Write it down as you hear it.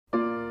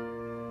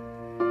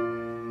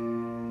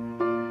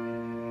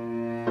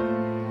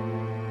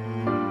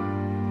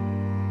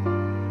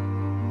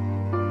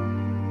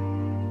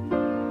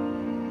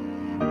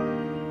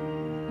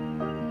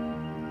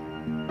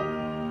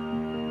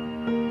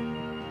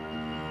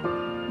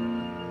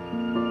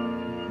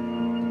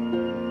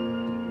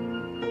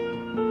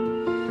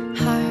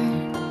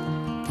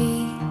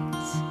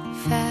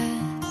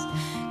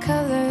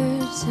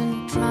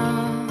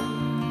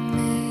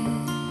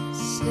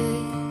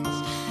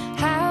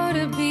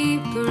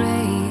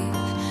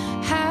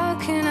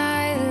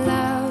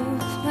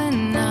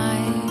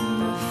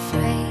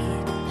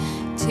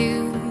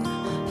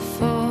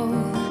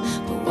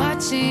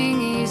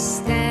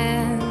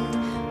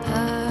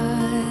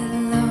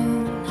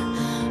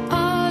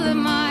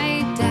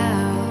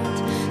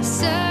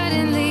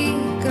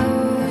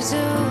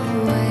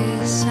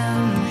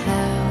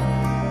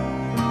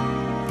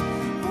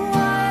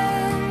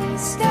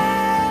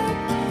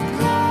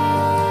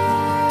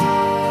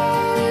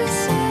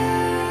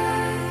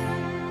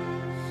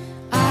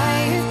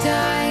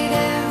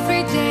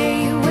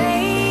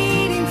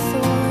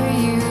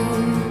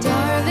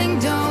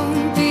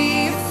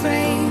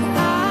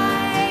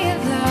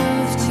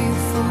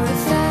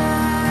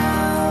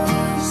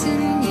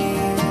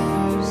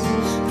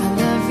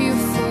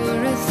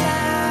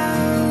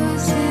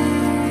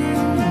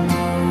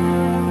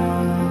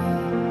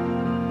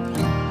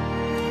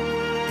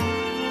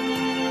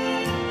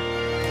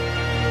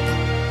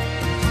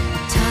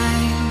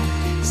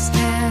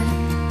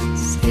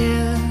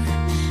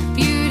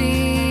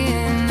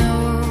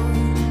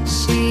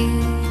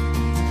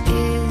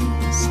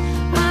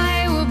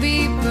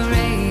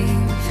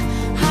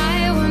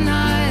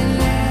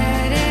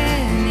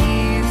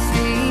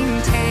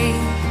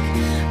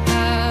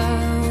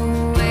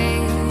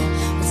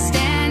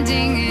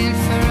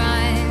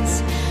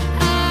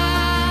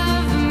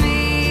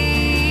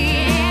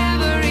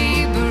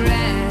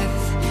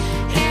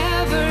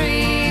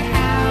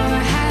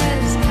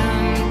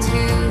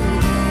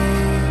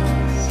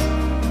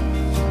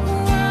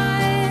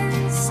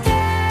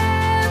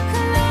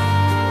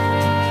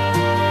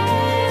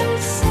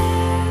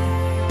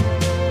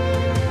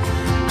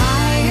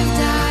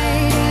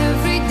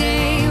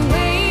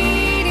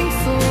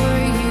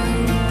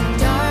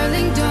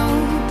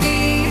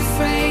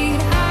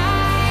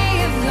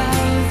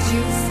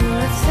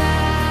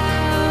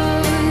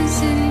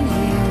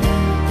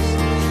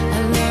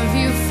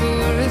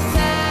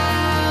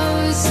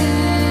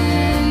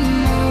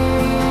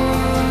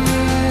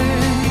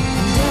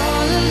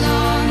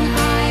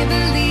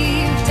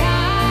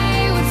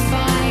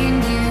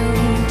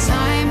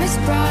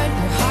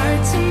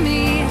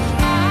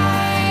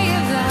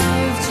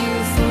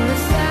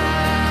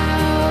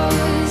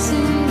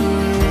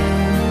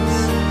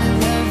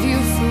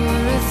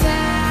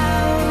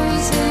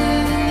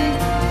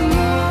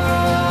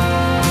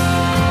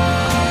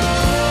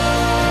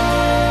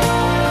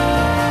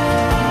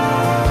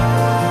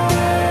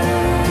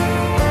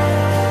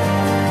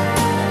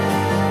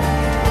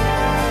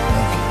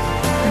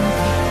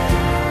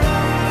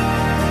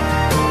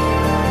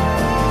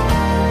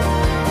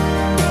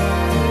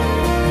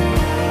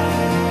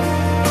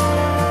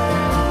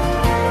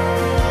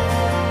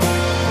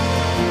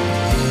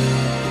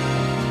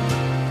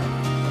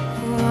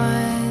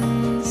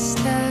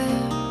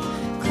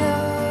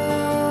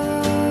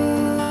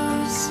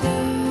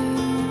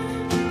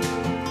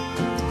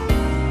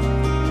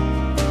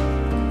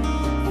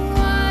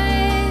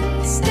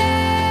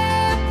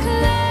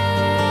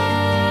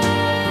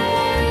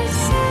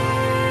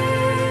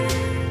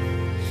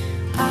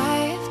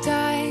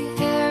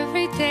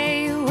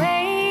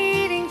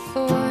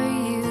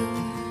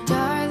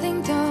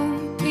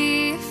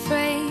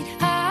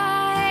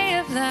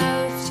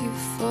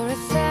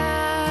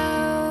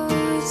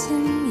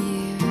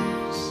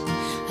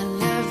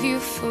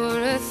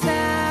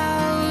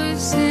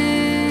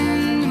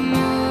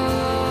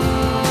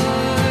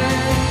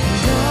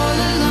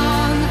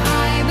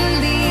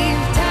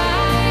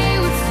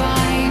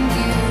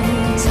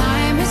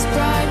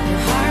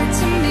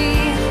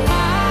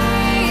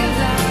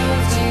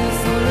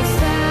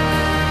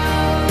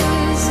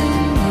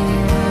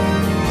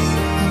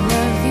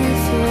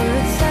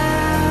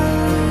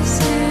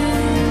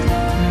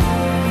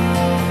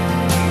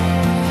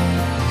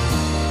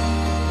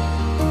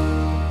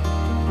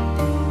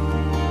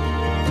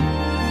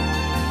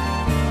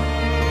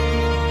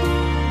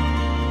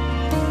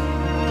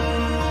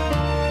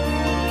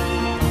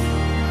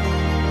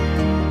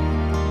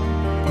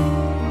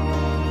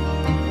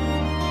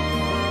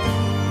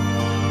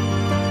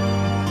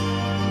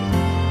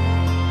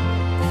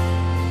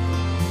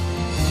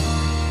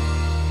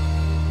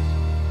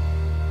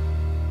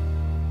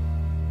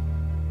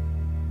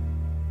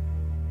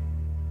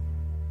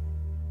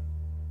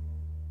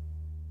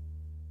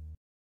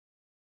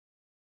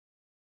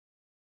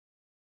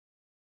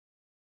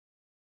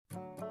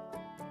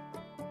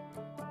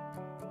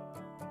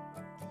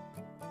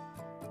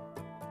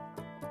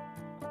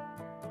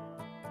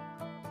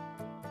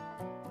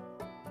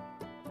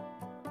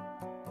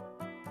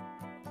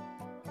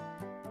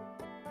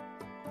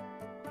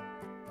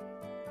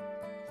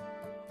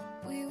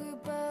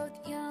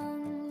both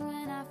young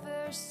when I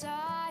first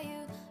saw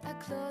you. I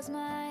close my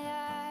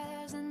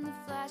eyes and the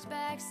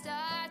flashback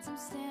starts. I'm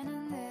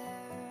standing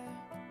there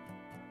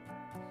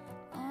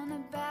on a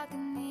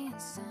balcony in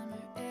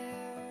summer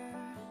air.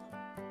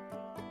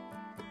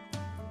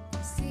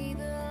 See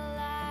the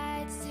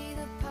lights, see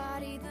the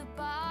party, the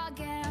ball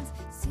gowns.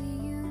 See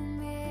you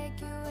make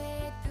your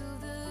way through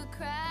the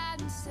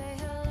crowd and say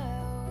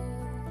hello.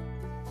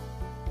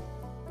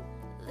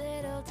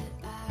 Little did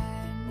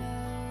I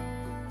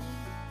know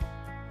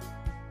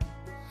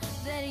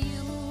that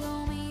you were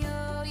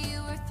Romeo,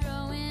 you were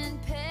throwing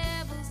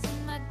pebbles,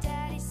 and my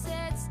daddy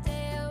said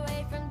stay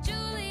away from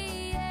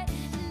Juliet.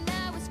 And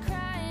I was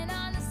crying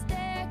on the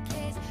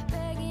staircase,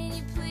 begging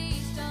you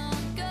please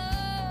don't go.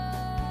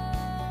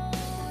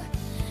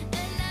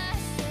 And I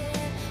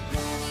said,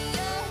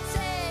 Romeo,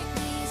 take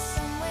me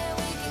somewhere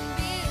we can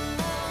be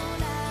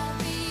alone. I'll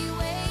be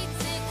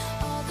waiting,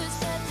 all there's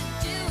left to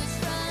do is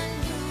run.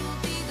 You'll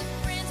be the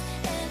prince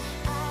and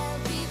I'll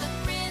be the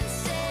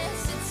princess.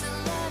 It's a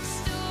love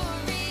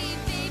story,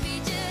 baby,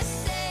 just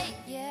say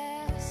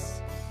yes.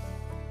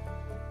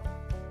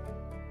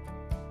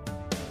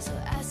 So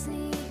I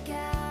sneak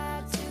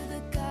out to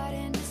the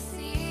garden to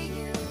see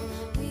you.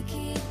 We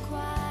keep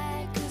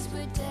quiet cause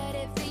we're dead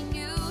if they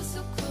knew.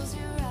 So close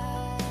your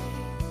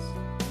eyes,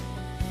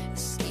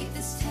 escape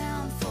this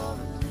town for a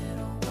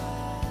little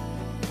while.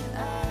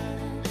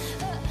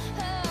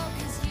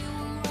 Cause you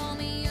were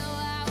Romeo,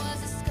 I was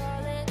a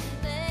scarlet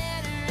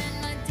letter, and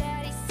my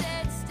daddy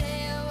said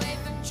stay away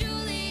from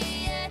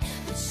Juliet.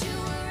 But you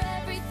were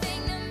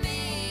everything to me,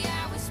 I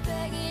was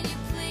begging you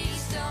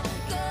please don't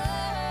go.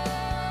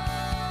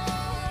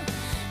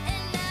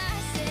 And I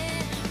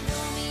said,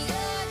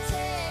 Romeo,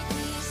 take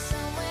me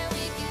somewhere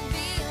we can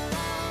be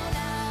alone.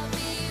 I'll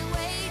be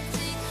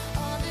waiting,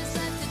 all there's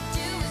left to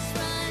do is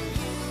run.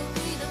 You'll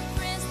be the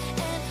prince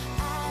and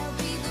I'll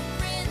be the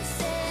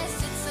princess.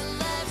 It's a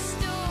love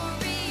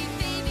story,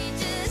 baby,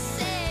 just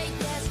say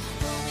yes.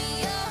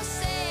 Romeo,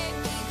 save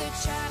me, they're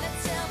trying to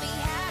tell me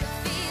how to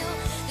feel.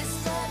 This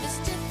love is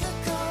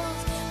difficult,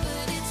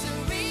 but it's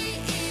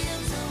real.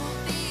 Don't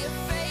be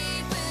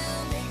afraid,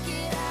 we'll make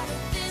it out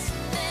of this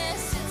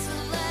mess. It's a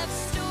love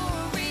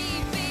story,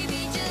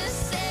 baby, just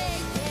say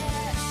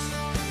yes.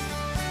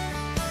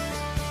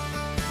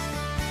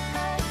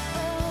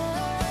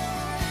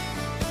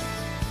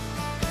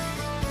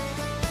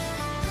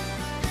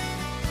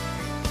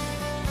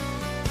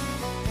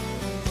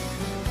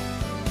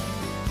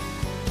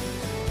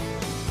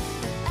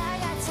 I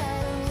got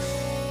tired of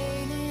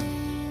waiting,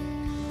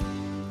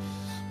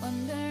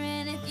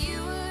 wondering if you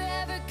were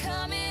ever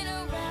coming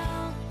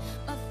around.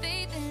 My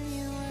faith in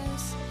you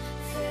was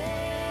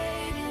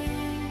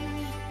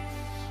fading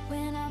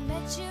when I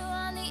met you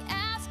on the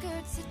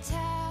outskirts of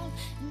town.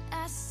 And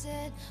I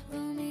said,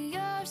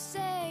 Romeo,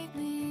 save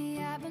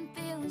me, I've been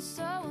feeling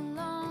so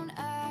alone.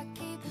 I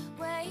keep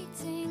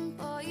waiting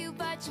for you,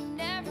 but you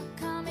never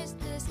come. Is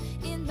this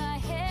in my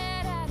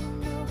head? I don't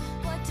know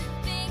what to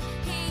think.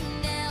 He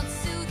knelt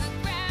to the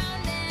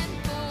ground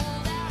and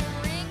pulled out a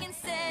ring and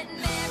said,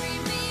 marry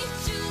me,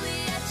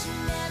 Juliet, you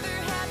never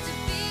have to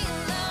be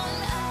alone.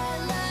 I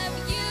love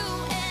you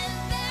and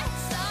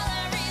that's all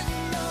I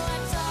really know. I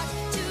talked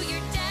to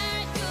your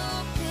dad,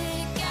 you'll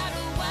pick out a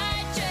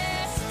white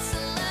dress. It's a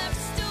love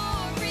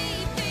story,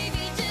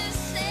 baby, just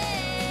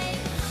say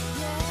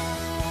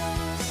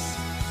yes.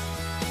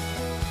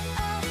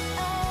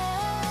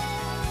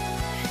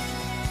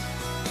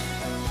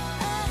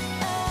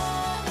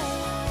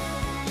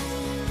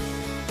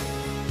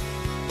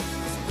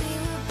 We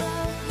were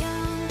both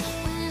young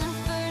when I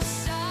first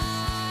saw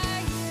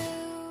you.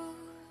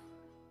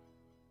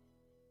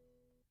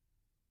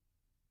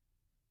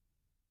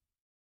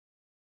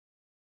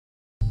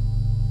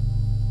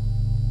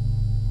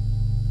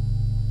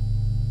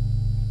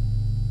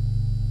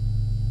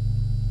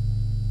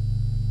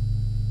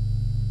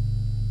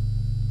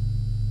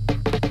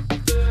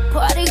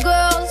 Party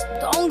girls,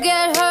 don't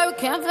get hurt,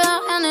 can't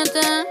feel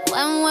anything.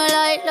 When will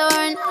I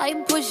learn? I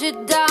push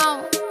it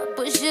down,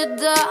 push it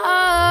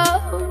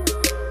down.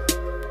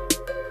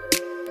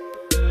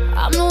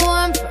 I'm the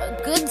one for a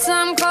good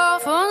time call,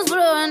 phone's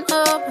blowing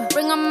up.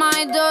 Ring on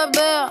my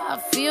doorbell, I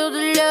feel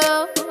the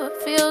love, I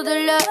feel the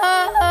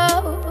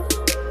love.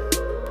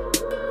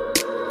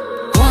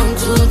 1,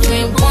 2,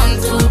 3,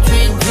 1, 2,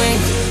 3,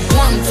 drink.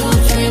 1, 2,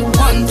 3,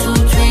 1, 2,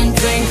 3,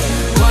 drink.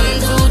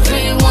 1, 2,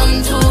 3,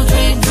 1, 2,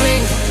 3,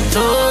 drink.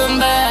 Turn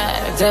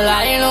back till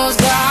I lose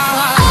God.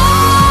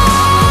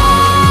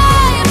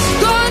 I'm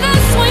gonna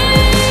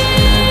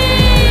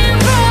swing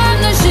from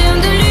the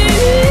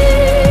chandelier,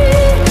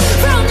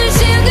 from the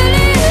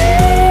chandelier.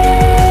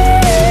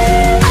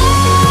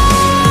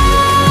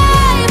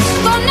 I'm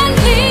gonna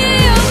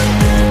live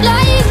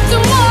like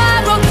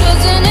tomorrow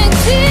doesn't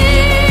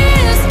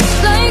exist,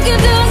 like it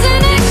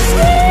doesn't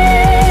exist.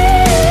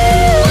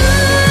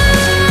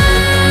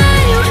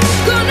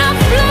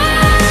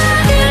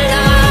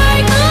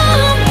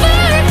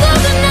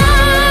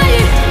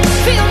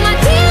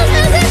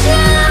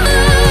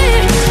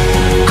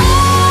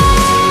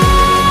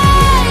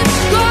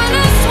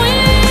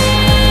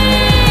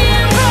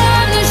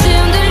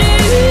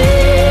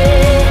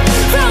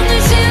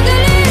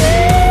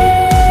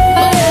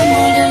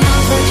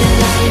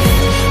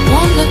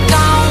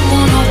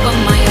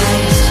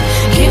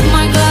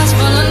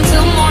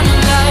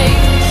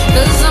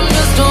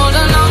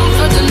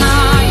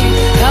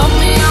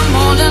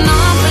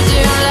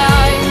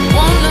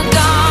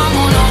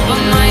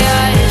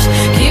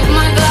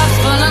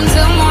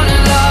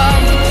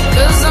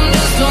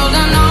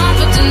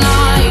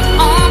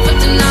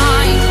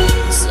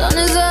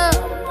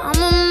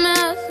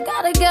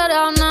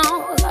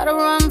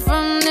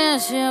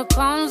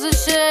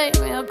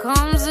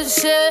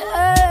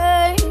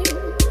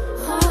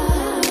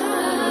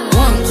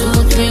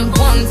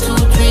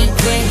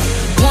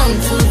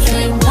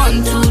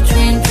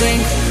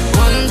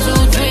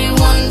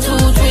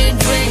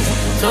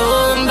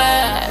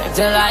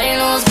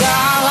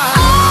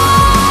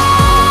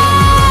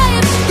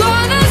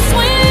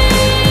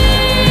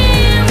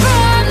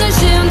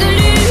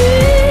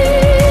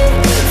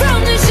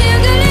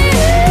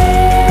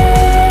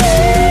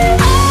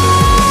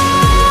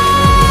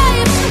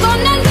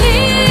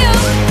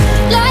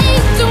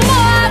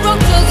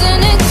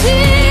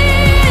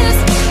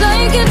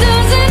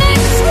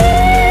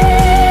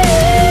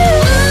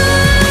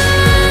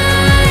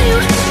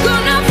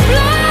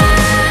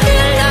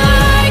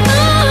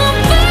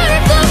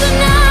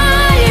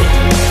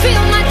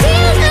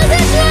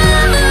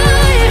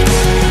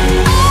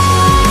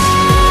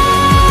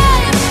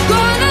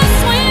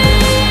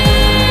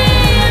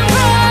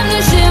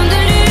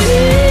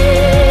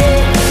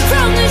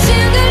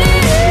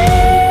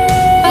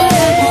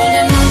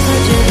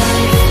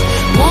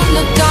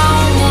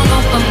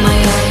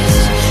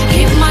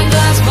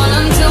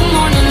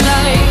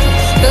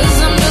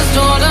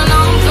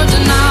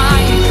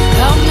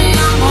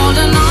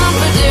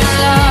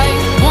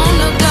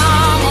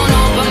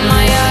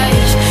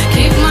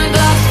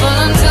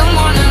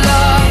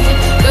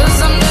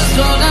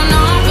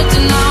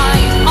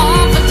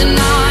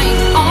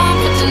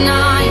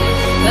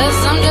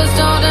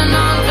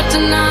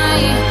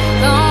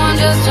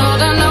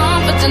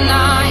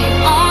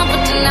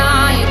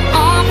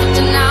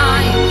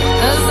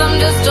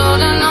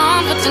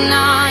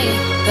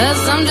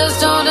 'cause I'm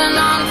just holding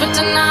on for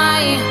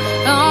tonight.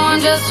 Oh,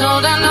 I'm just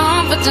holding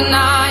on for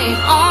tonight.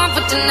 On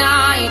for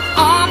tonight.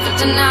 On for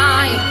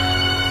tonight.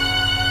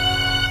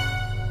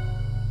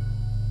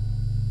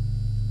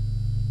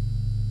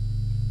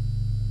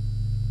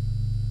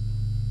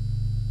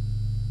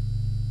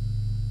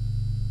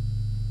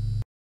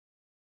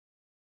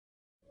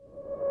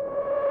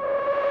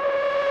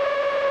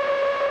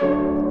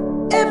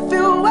 If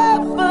you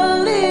ever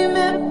leave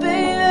me,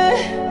 baby,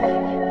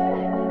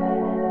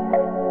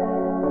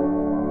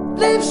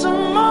 leave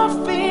some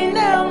morphine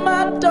at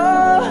my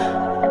door,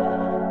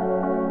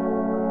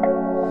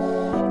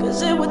 'cause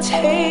it would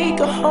take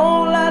a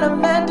whole lot of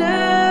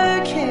medication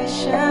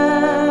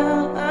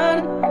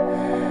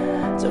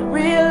to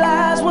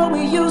realize what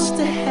we used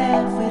to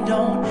have. We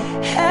don't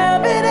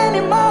have it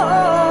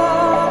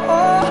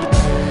anymore.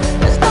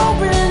 There's no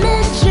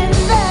religion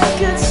that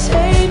could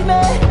save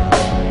me.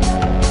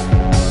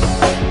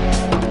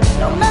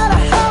 No matter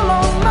how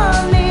long my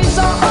knees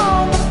are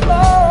on the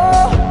floor.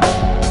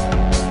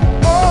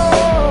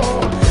 Oh,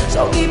 so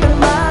keep in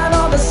mind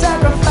all the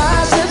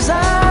sacrifices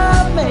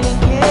I'm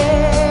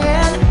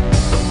making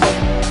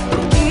to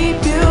keep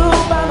you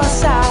by my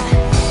side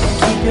and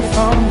keep you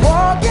from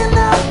walking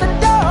out the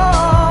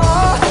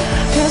door.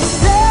 'Cause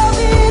there'll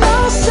be no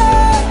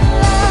sun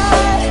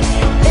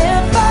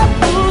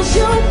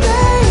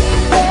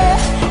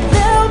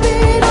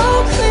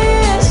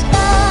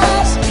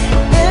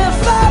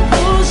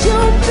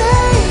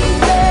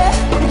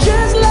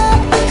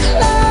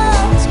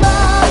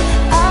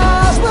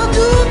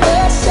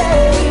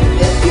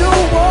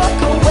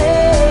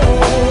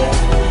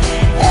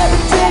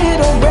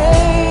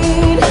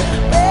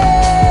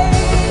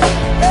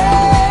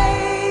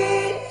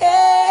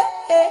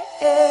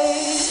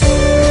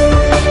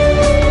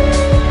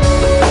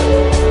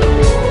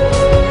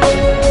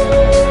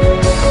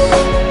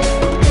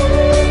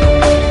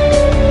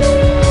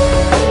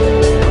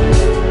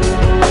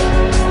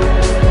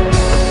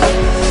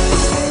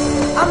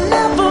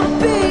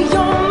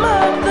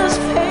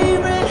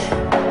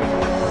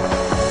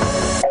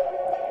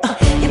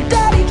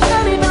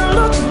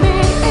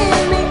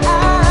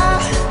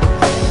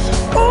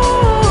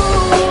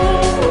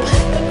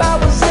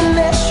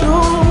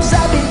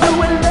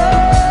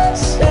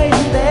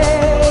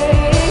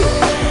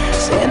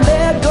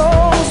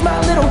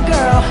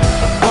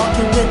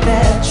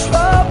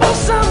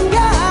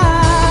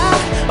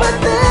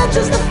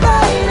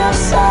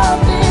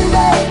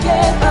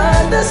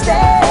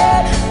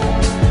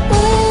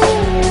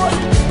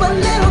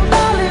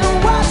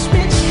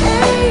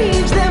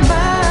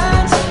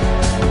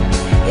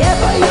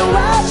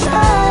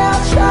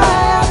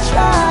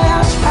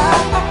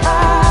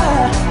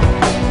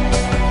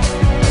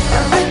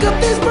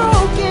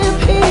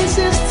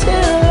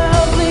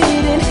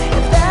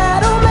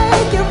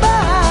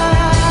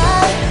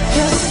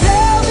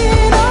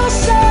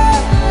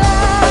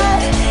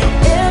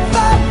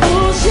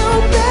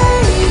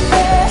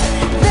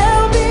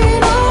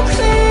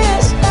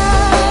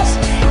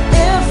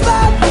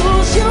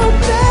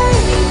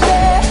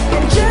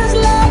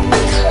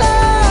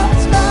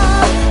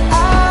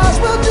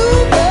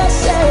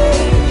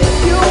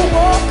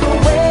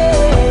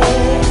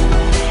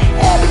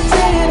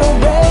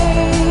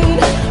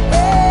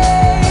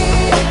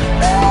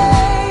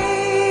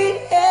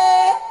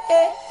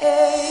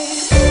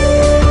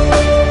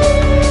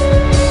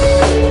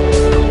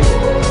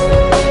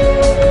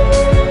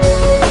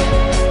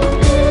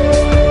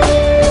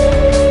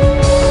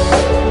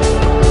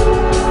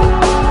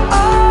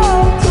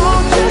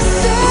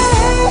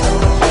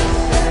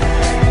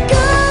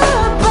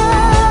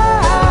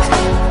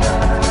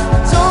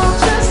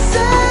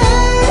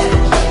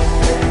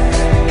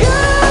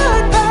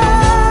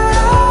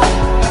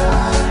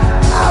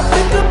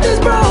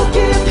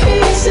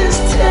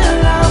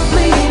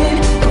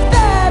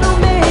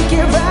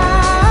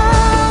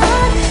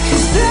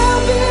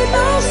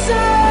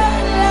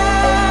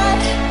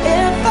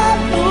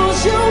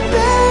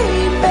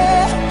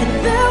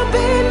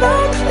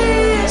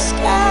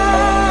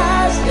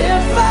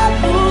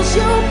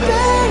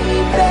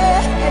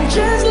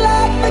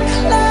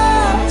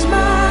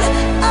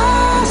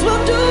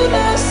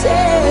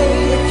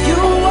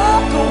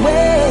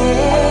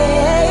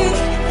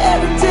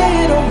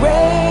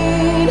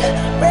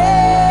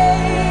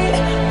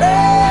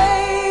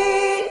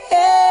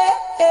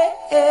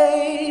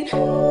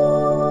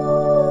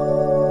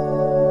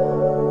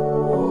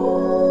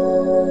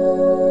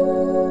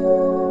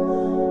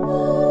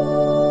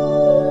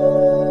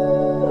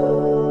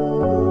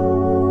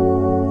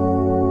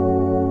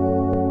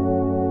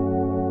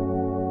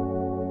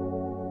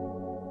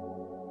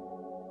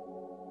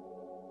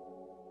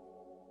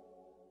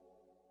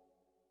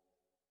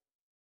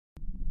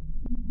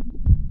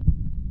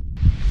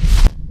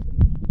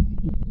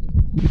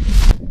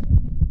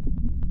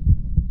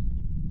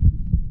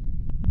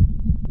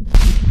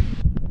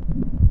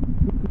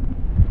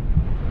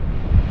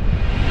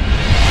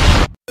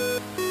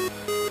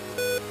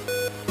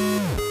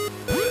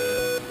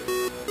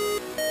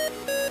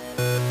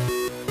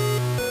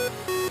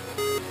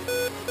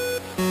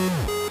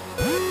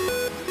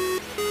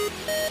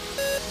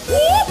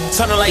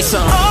Turn the lights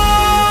on.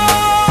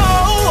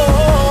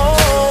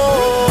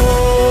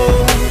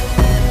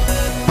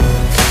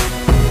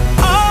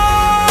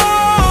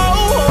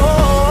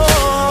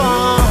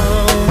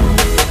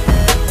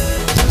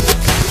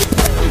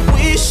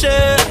 We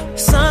share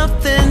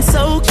something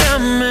so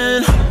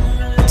common,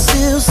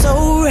 still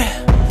so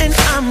rare, and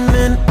I'm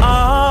in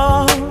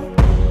awe.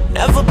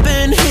 Never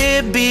been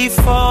here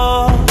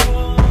before.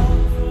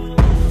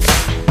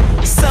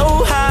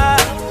 So high,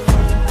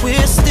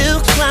 we're still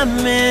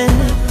climbing,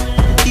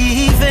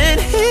 even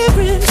here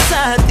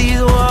inside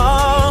these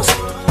walls,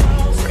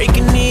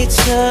 breaking each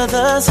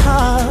other's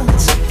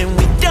hearts, and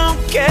we don't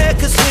care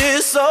 'cause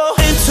we're so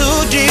in too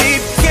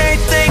deep.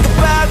 Can't think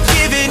about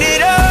giving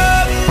it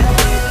up,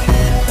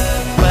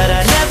 but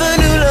I never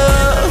knew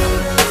love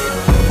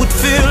would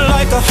feel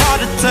like a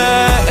heart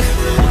attack.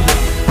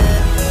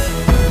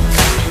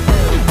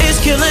 It's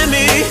killing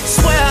me,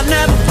 swear I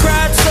never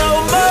cried so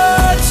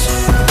much,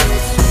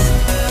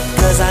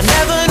 'cause I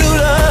never knew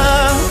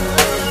love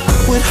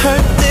would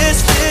hurt this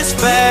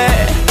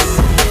bad.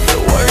 The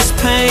worst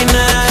pain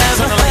that I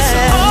ever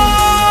had.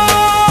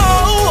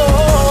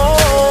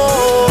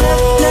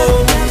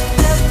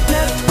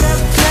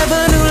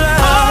 Never knew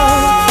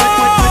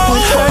love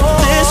would hurt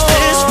this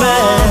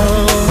bad.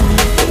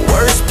 The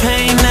worst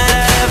pain that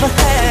I ever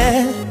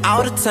had.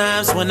 All the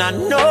times when I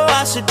know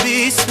I should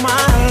be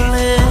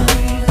smiling,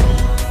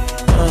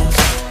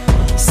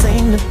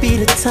 seem to be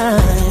the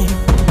time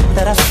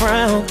that I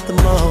frown the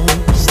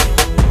most.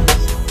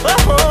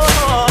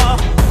 Oh,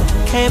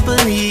 can't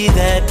believe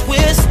that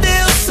we're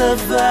still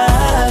surviving,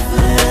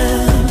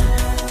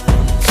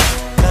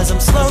 'cause I'm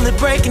slowly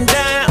breaking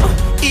down,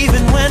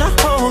 even when I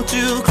hold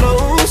you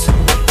close.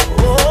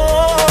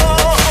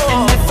 Oh,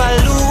 and if I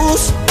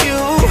lose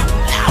you,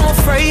 I'm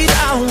afraid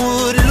I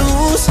would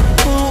lose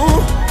who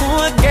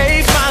I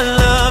gave my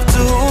love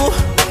to.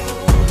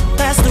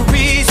 That's the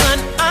reason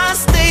I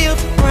stay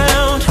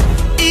around,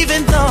 even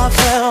though I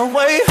fell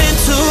way in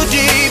too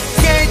deep.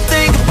 Can't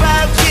think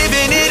about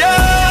giving it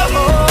up,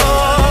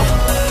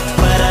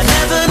 but I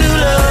never knew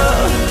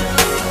love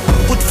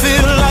would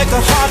feel like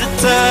a heart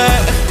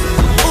attack.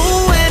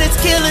 Ooh, and it's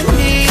killing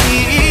me,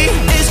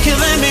 it's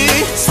killing me.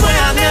 Swear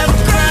I never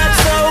cried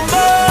so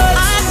much,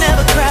 I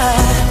never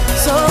cried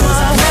so much.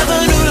 I never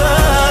knew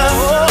love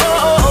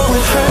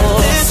would hurt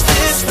this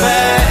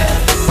bad.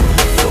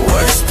 The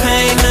worst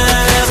pain that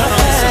I ever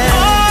had.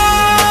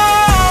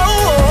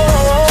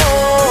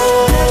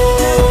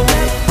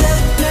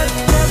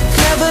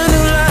 Never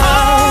knew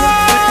love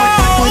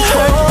would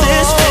hurt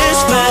this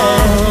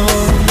bad.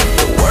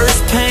 The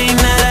worst pain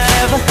that I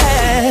ever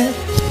had.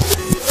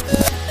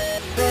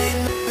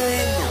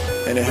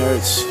 And it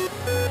hurts,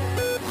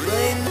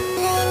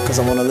 'cause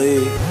I wanna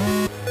leave,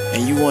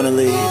 and you wanna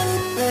leave,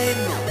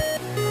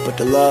 but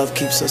the love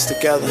keeps us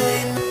together.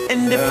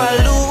 And if I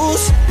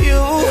lose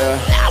you,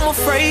 I'm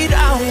afraid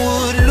I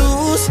would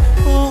lose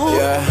who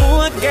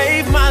I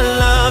gave my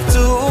love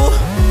to.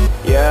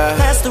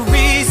 That's the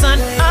reason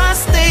I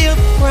stay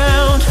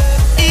around,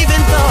 even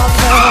though I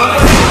fell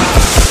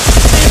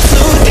in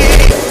too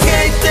deep.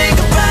 Can't think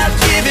about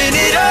giving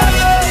it up,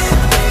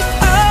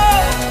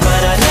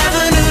 but I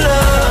never knew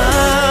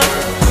love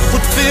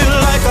would feel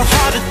like a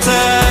heart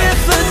attack.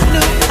 Never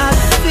knew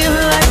I'd feel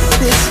like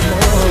this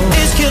long.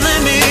 It's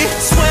killing me,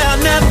 swear I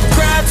never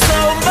cried so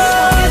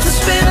much.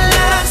 It's been a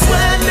lot,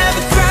 swear I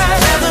never cried.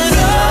 Never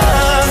knew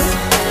love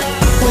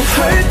would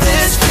hurt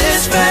this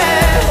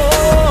bad.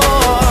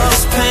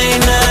 Worst pain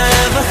that I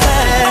ever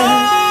had.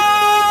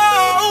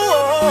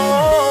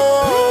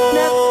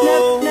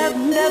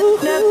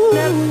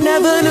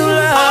 Never knew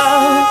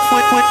love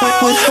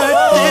would hurt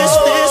this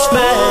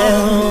bad.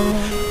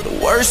 The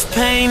worst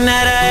pain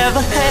that I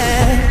ever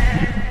had.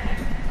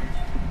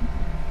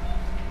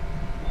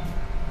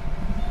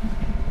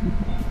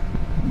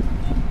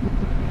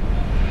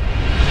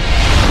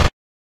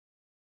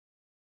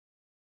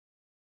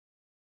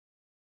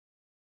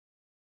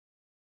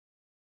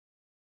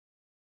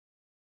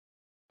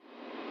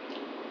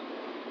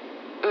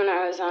 When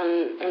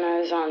I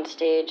was on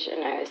stage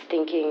and I was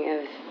thinking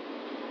of,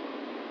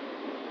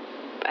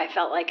 I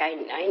felt like I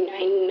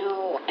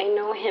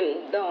know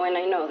him though, and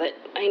I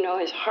know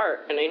his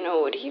heart, and I know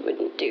what he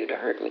wouldn't do to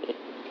hurt me.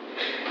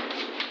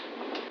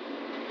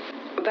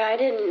 But I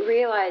didn't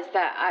realize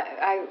that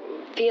I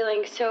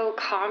feeling so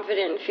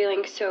confident,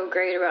 feeling so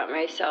great about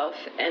myself,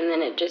 and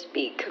then it just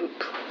be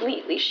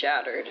completely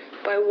shattered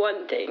by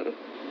one thing,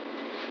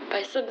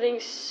 by something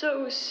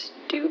so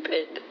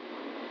stupid.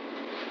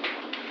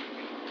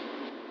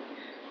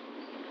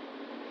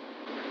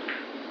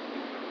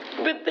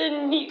 But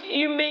then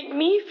you make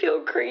me feel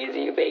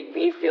crazy. You make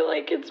me feel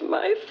like it's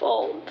my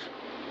fault.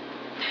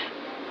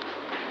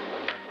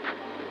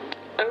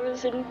 I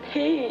was in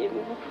pain.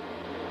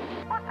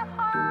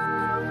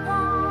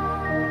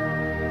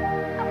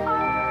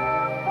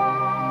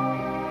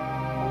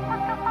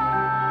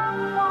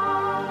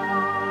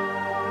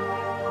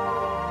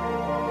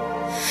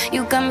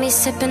 You got me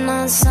sipping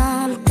on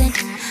something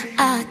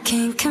I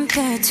can't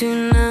compare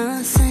to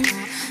nothing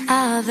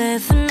I've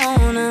ever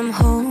known. I'm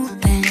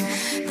hoping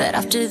that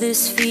after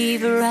this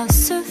fever I'll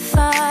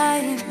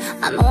survive.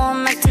 I know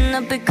I'm acting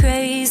a bit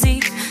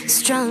crazy,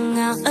 strung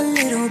out a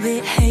little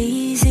bit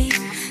hazy.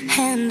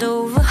 Hand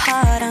over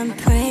heart I'm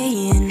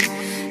praying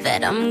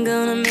that I'm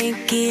gonna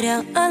make it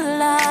out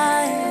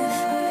alive.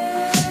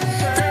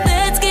 The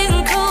bed's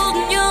getting cold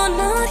and you're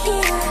not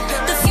here.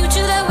 The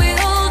future that we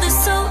hold is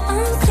so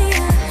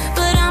unclear,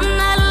 but I'm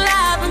not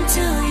alive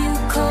until you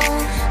call,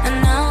 and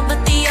I'll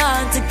bet the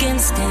odds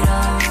against it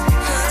all.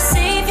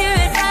 Save your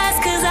advice,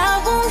 cause I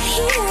won't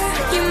hear.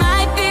 You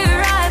might be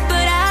right,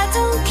 but I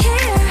don't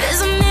care.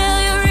 There's a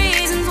million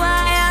reasons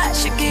why I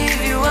should give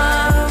you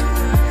up,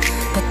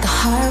 but the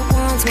heart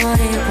wants what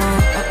it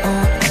wants.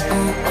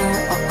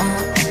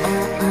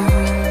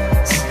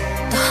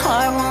 The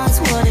heart wants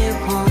what it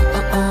wants.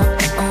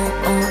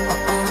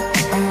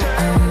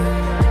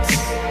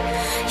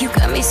 You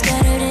got me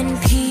scattered in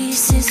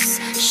pieces,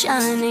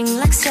 shining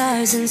like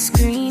stars and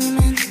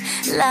screaming,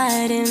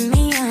 lighting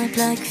me up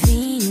like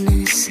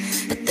Venus.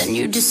 But then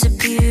you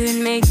disappear and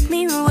make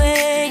me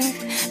wait,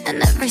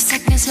 and every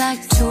second's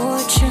like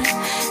torture.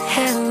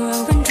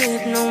 Heroin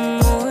drip, no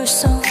more,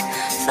 so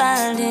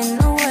finding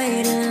a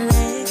way to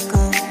let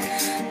go.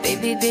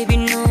 Baby, baby,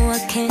 no, I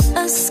can't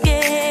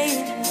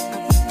escape.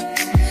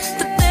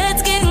 The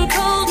bed's getting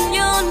cold and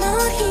you're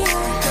not here.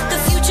 The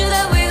future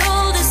that we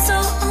hold is so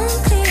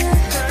unclear,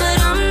 but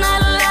I'm not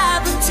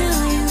alive until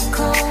you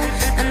call,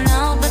 and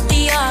I'll bet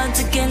the odds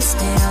against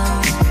it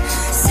all.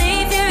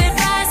 Save your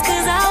advice,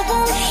 cause I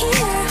won't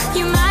hear.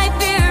 You might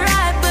be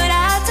right, but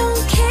I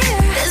don't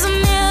care. There's a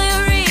million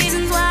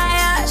reasons why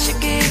I should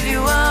give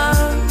you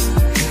up,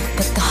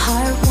 but the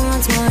heart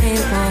wants what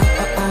it wants.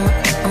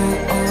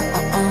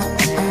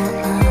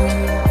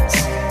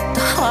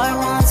 The heart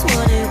wants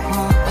what it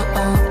wants.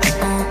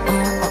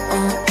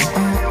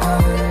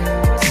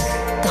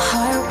 The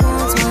heart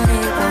wants what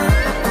it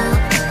wants.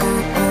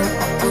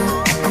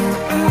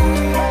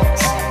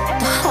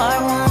 The heart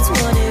wants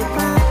what it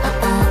wants.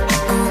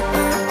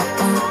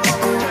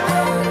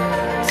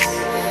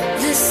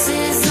 This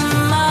is a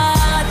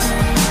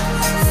modern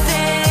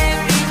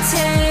fairy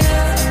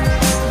tale.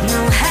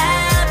 No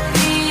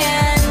happy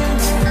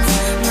endings,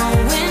 no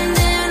wind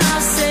in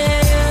our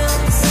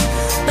sails.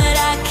 But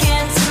I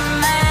can't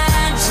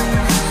imagine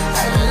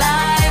a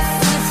life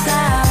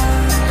without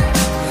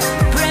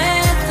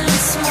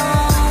breathless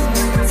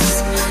moments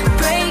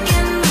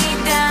breaking me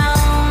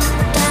down,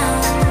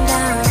 down,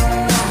 down,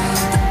 down.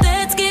 The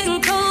bed's getting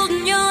cold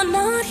and you're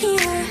not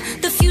here.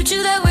 The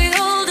future that we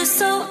hold is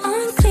so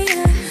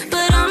unclear,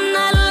 but I'm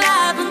not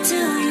alive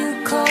until you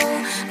call,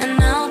 and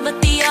I'll bet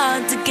the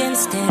odds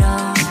against it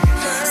all.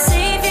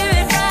 Save your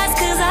advice,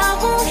 cause I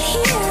won't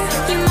hear.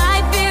 You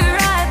might be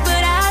right,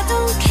 but I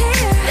don't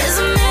care. There's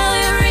a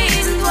million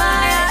reasons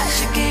why I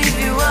should give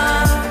you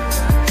up,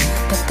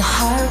 but the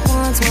heart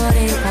wants what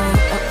it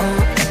wants.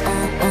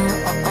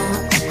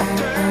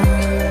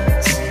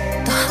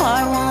 The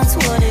heart wants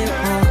what it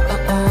wants.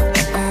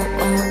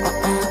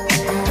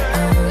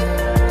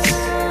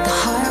 The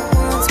heart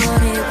wants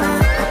what it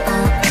wants.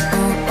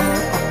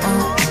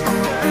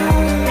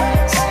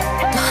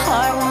 The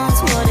heart wants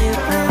what it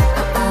wants.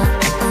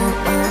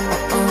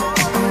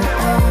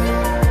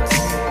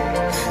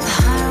 The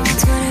heart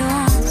wants what it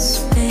wants,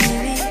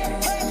 baby.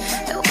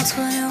 It wants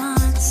what it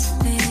wants,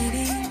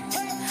 baby.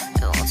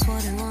 It wants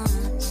what it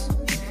wants.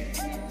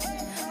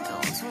 It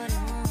wants what it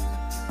wants.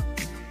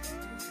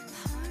 The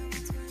heart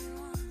wants what it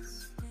wants,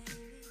 baby. It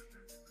wants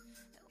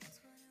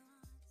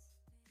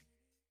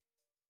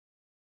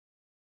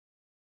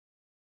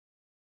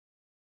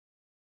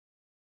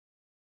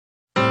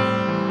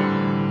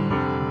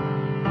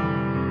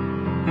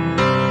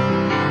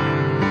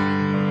what it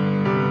wants.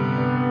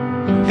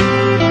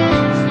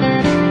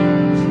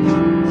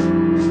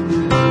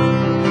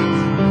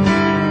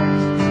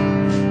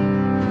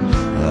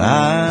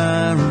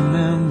 I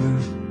remember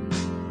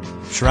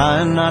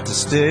trying not to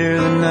stare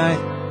the night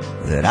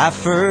that I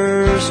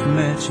first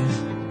met you.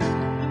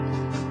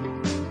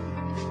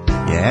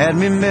 You had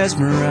me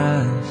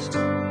mesmerized,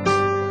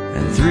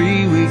 and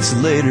 3 weeks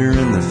later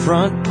in the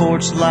front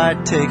porch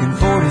light, taking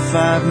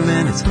 45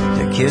 minutes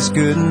to kiss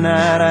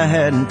goodnight, I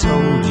hadn't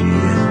told you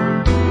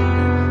yet,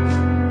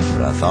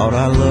 but I thought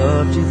I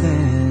loved you then.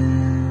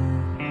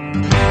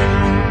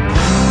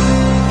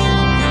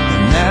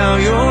 And now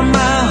you're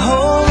my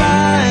whole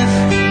life,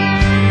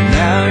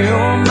 now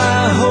you're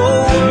my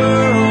whole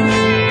world.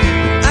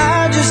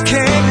 I just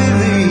can't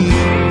believe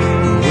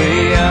the way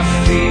I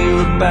feel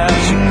about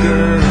you,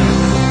 girl.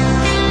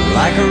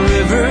 Like a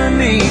river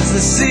meets the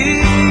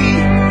sea,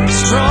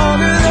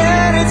 stronger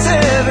than it's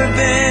ever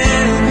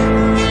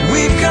been.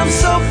 We've come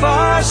so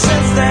far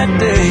since that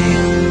day,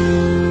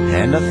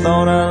 and I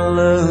thought I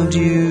loved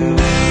you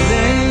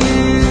then.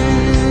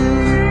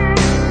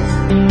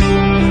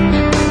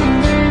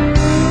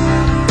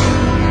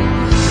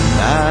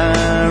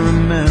 I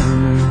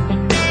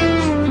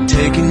remember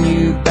taking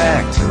you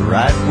back to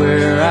right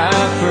where I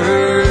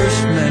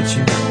first met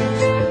you.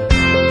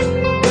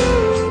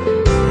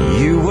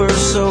 You were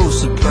so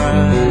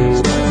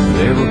surprised,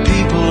 there were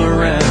people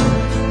around,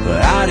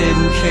 but I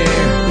didn't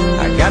care.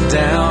 I got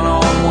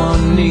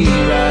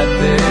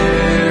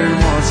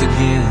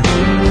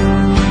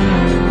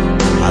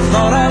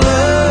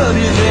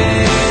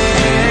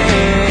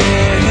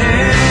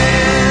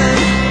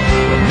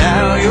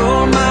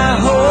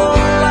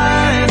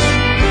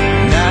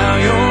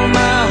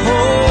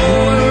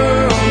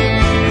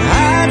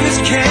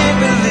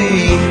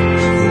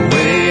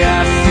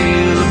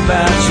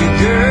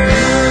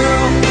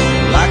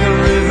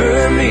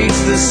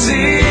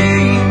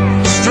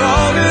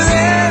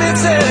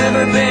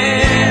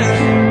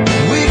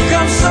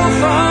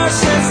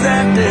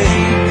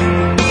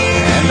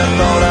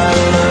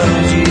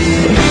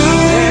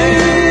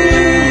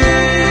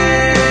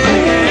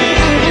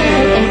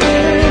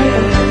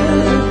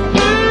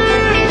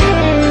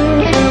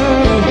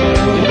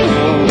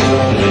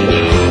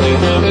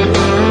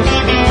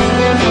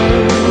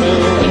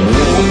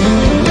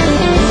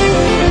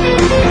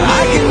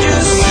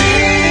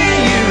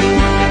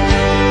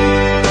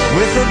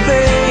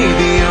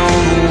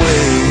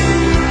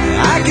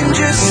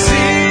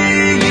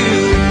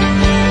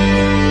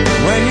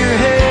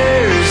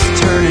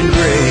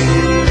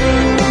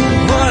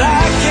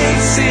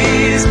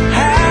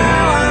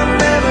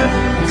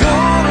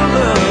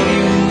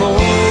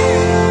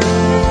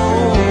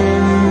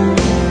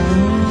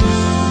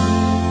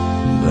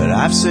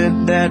I've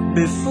said that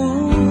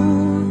before.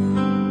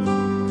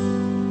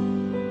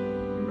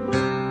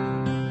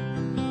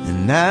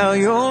 And now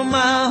you're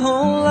my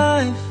whole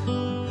life.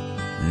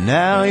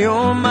 Now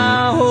you're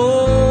my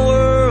whole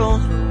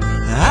world.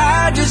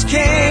 I just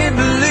can't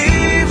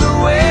believe the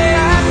way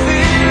I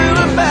feel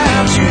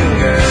about you,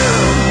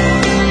 girl.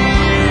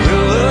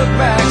 We'll look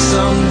back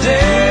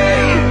someday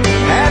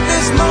at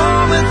this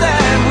moment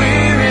that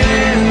we're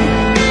in,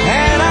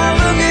 and I'll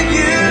look at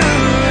you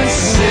and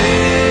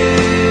say,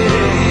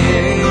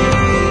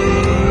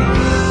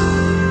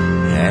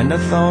 and I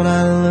thought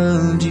I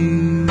loved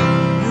you.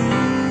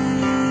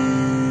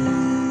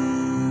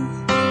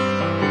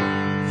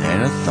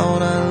 And I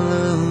thought I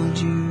loved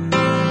you.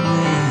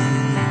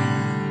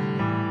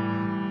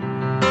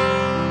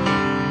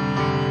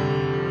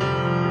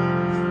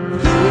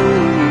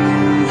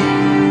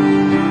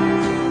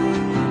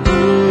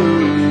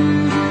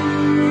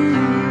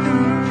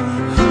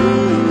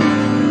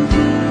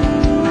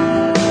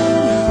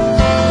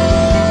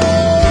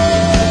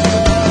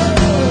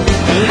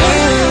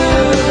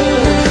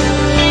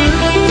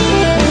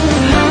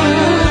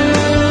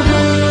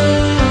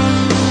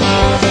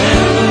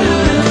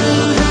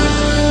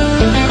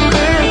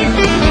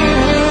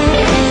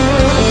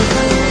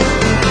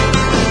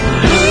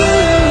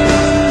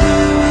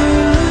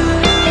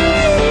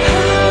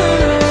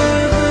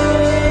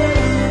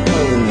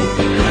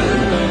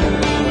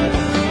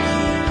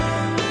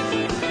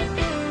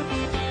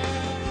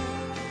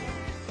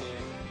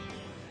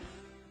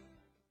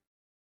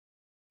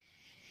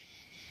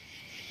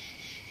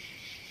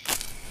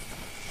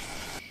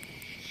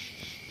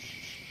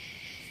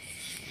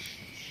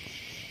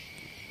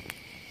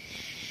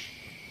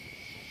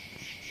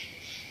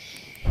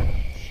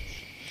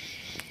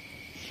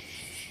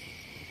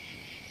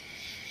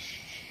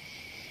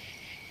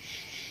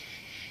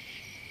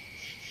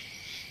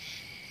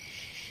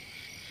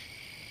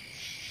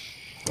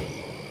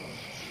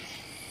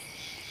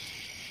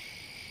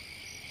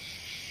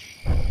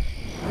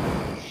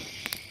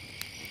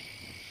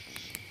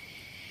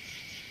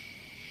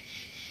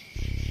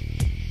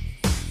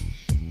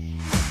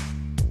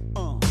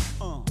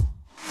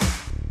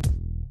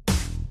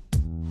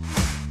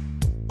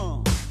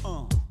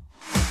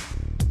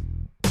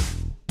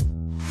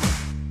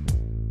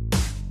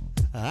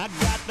 I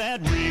got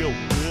that real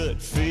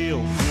good,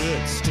 feel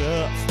good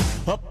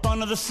stuff up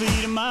under the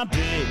seat of my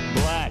big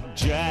black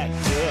jacked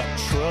up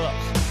truck.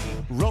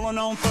 Rolling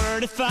on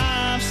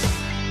 35s,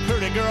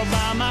 pretty girl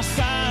by my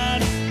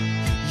side.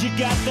 You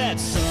got that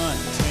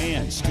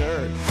suntan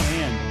skirt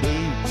and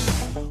boots,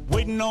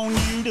 waiting on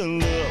you to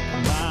look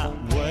my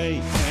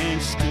way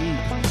and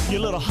scoop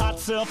your little hot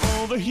self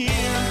over here.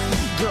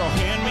 Girl,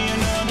 hand me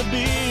another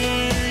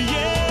beer,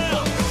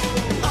 yeah.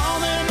 All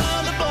them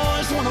other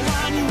boys wanna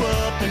line you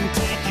up and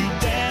take you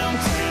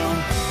downtown,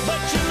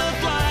 but you look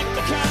like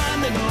the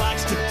kind that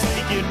likes to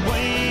take it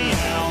way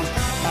out.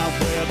 Out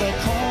where the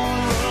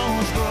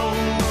cornrows grow,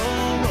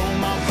 roll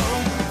my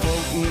boat,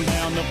 floating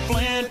down the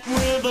Flint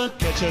River.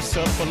 Catch us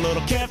up a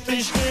little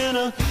catfish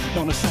dinner.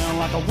 Don't it sound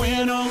like a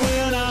winner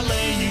when I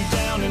lay you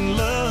down and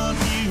love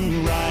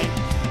you right?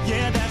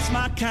 Yeah, that's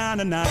my kind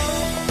of night.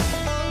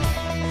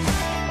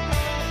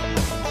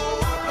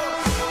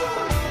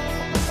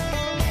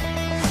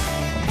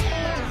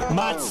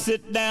 Might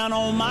sit down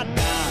on my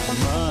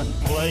diamond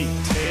plate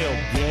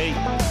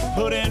tailgate,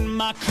 put in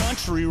my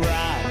country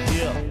ride,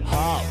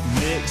 hip-hop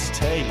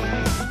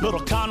mixtape.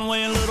 Little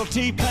Conway and little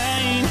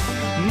T-Pain,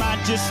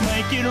 might just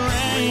make it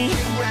rain.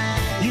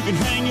 You can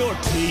hang your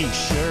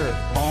T-shirt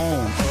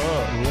on a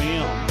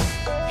limb.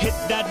 Hit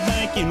that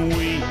bank and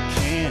we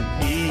can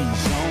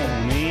ease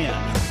on in.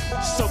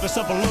 Soak us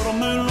up a little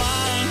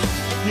moonlight,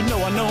 you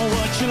know I know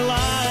what you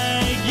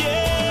like,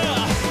 yeah.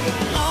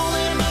 All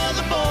them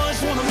other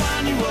boys wanna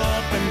line you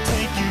up and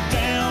take you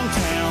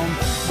downtown,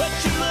 but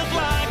you look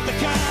like the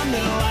kind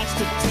that likes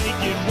to take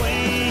it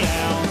way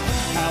out.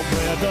 Out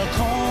where the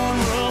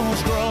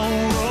cornrows grow,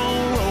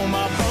 roll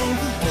my boat,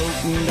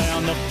 floating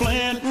down the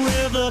Flint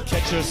River.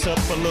 Catch us up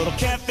a little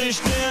catfish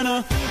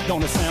dinner.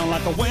 Don't it sound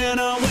like a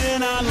winner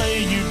when I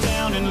lay you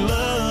down and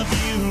love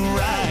you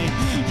right?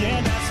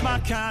 Yeah, that's my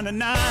kind of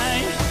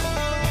night.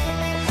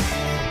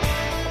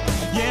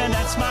 Yeah,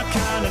 that's my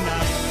kind of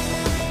night.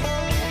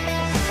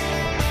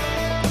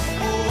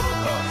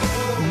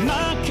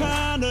 My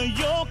kind of,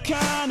 your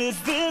kind is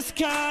this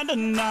kind of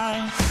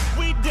night.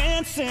 We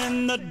dance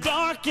in the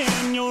dark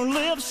and your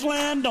lips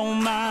land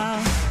on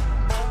mine.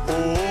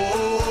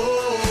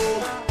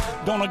 Oh,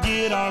 gonna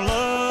get our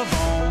love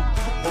on.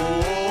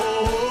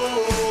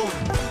 Oh,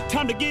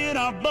 time to get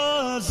our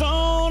buzz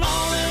on.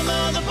 All them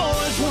other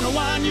boys wanna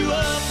wind you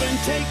up and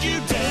take you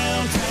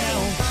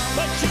downtown,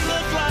 but you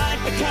look like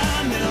the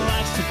kind that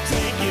likes to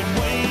take it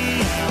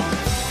way out.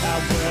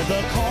 Out where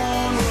the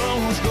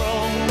cornrows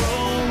grow,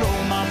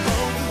 roll my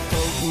boat,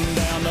 floating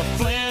down the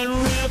Flint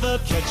River.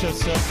 Catch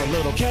us up a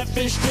little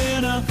catfish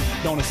dinner.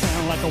 Don't it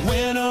sound like a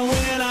winner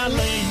when I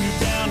lay you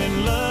down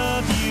and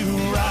love you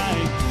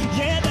right?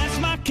 Yeah, that's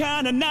my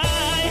kind of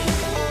night.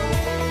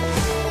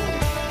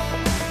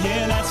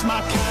 Yeah, that's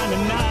my kind of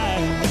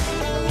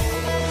night.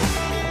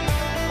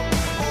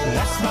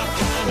 That's my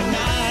kind of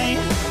night.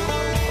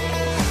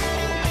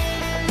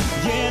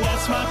 Yeah,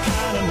 that's my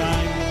kind of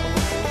night.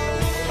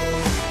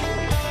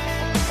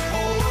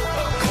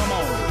 Come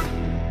on.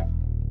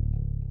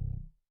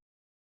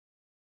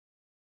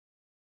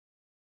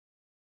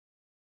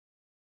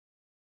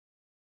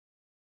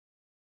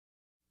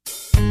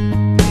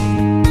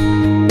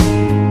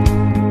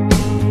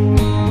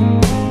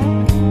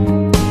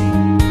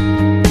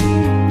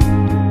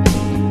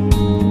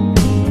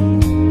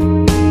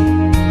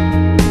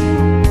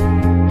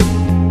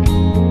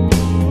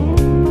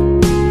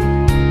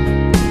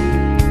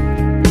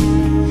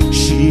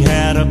 She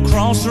had a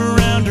cross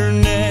around her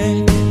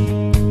neck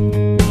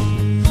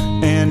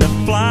and a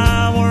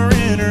flower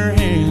in her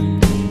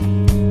hand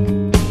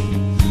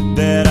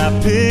that I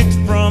picked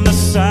from the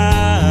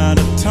side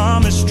of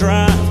Thomas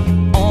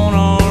Drive on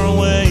our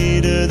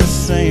way to the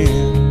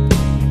sand.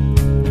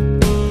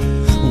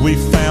 We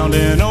found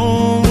an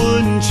old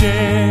wooden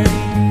chair,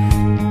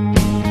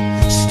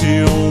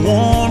 still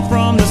warm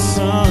from the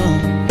sun.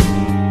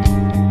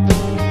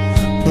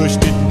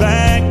 Pushed it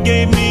back,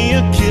 gave me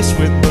a kiss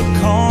with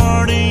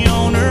Bacardi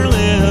on her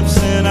lips,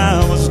 and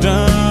I was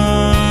done.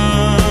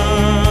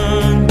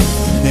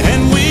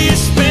 And we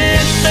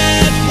spent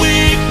that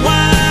week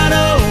wide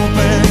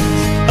open,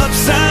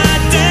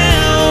 upside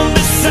down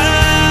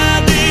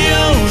beside the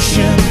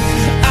ocean.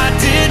 I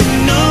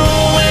didn't know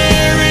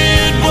where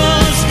it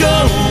was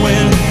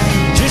going,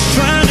 just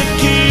trying to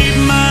keep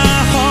my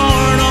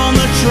heart on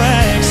the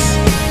tracks.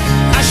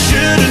 I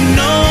should have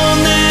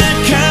known that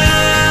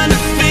kind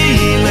of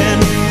feeling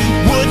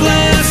would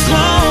last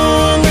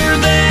longer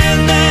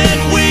than that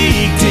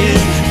week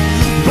did.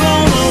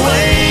 Blown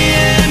away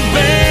and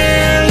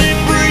barely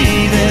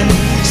breathing.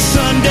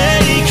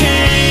 Sunday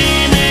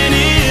came and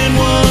it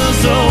was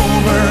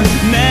over.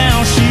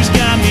 Now she's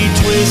got me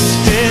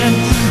twisted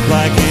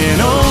like an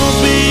old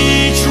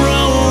beach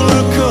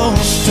roller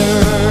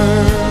coaster.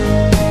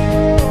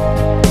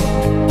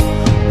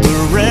 The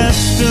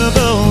rest of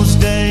those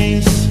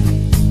days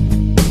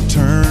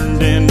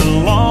turned into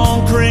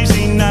long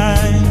crazy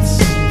nights.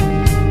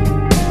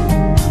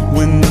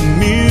 When the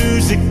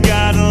music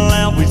got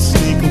loud, we'd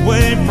sneak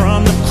away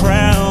from the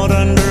crowd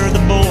under the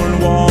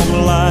boardwalk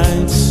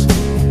lights.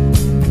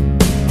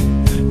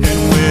 And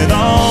with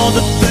all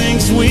the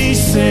things we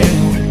said,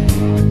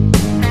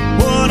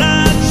 what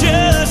I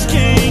just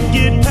can't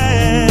get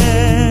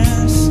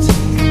past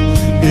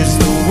is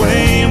the